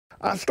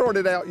I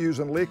started out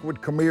using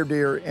liquid come here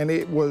deer, and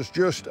it was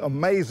just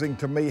amazing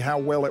to me how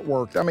well it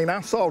worked. I mean,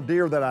 I saw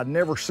deer that I'd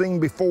never seen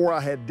before.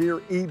 I had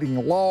deer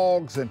eating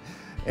logs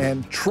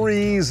and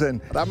trees,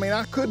 and I mean,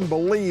 I couldn't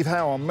believe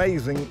how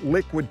amazing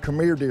liquid come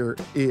here deer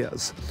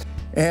is.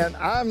 And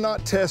I've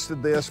not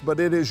tested this,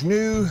 but it is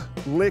new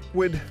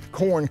liquid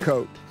corn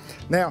coat.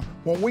 Now,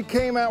 when we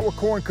came out with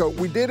corn coat,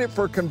 we did it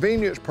for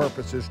convenience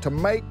purposes to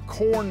make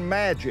corn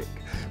magic,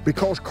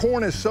 because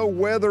corn is so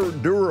weather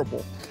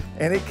durable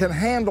and it can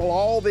handle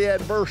all the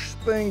adverse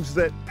things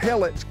that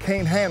pellets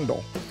can't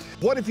handle.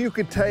 What if you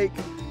could take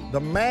the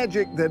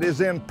magic that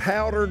is in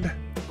powdered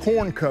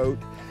corn coat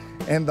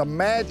and the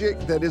magic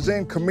that is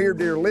in come here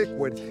deer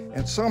liquid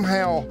and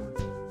somehow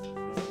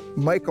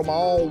make them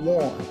all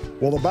one?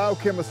 Well, the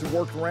biochemists have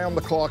worked around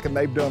the clock and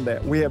they've done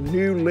that. We have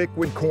new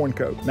liquid corn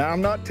coat. Now,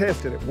 I'm not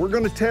testing it. We're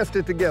gonna test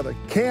it together.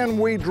 Can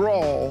we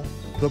draw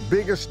the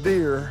biggest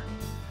deer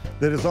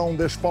that is on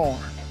this farm?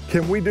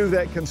 Can we do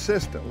that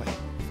consistently?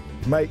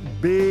 Make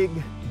big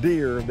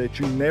deer that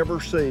you never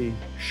see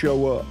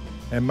show up,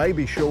 and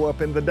maybe show up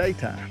in the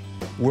daytime.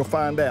 We'll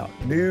find out.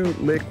 New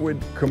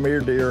liquid come here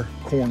deer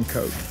corn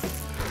coat.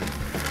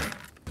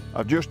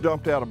 I've just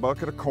dumped out a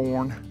bucket of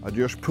corn. I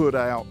just put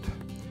out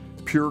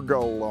Pure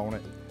Gold on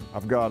it.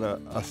 I've got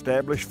an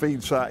established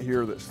feed site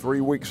here that's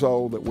 3 weeks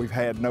old that we've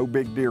had no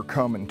big deer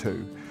coming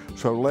to.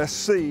 So let's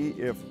see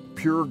if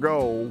Pure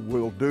Gold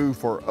will do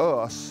for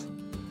us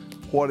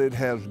what it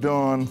has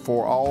done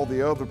for all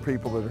the other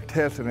people that are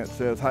testing it.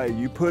 Says, hey,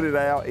 you put it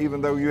out,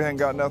 even though you ain't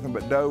got nothing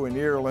but doe and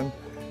yearling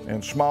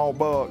and small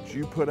bucks,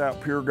 you put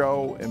out Pure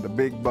Gold and the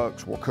big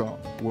bucks will come.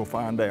 We'll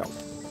find out.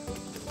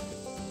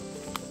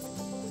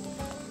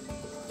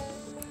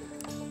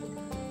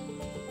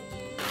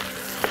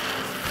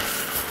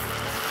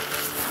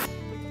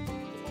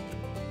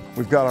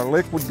 We've got our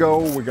liquid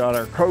gold, we got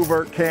our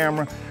covert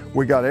camera,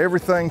 we got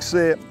everything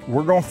set.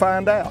 We're gonna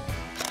find out.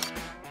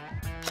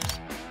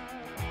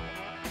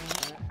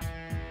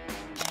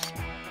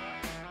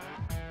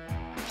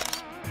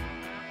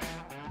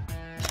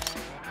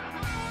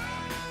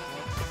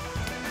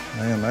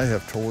 Man, they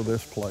have tore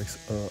this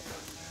place up.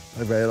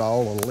 They've had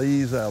all the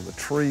leaves out of the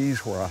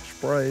trees where I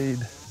sprayed.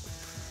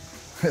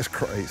 It's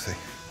crazy.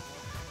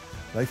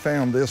 They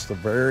found this the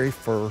very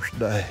first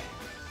day.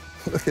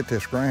 Look at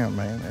this ground,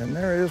 man, and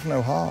there is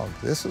no hogs.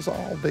 This is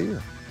all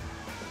deer.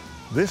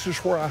 This is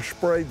where I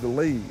sprayed the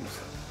leaves.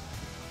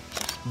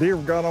 Deer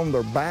got on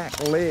their back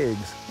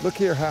legs. Look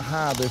here how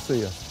high this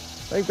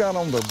is. They got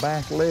on their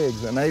back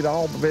legs and ate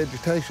all the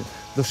vegetation.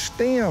 The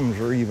stems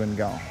are even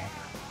gone.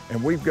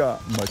 And we've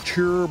got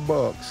mature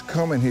bucks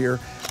coming here.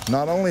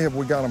 Not only have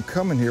we got them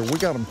coming here, we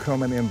got them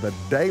coming in the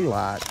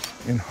daylight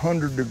in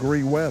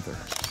 100-degree weather.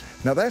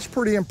 Now that's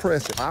pretty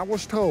impressive. I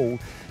was told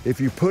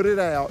if you put it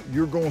out,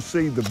 you're gonna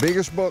see the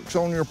biggest bucks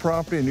on your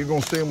property and you're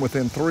gonna see them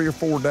within 3 or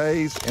 4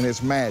 days, and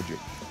it's magic.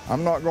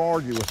 I'm not gonna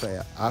argue with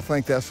that. I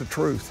think that's the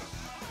truth.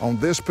 On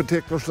this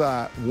particular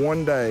site,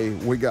 one day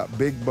we got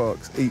big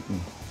bucks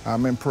eating.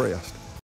 I'm impressed.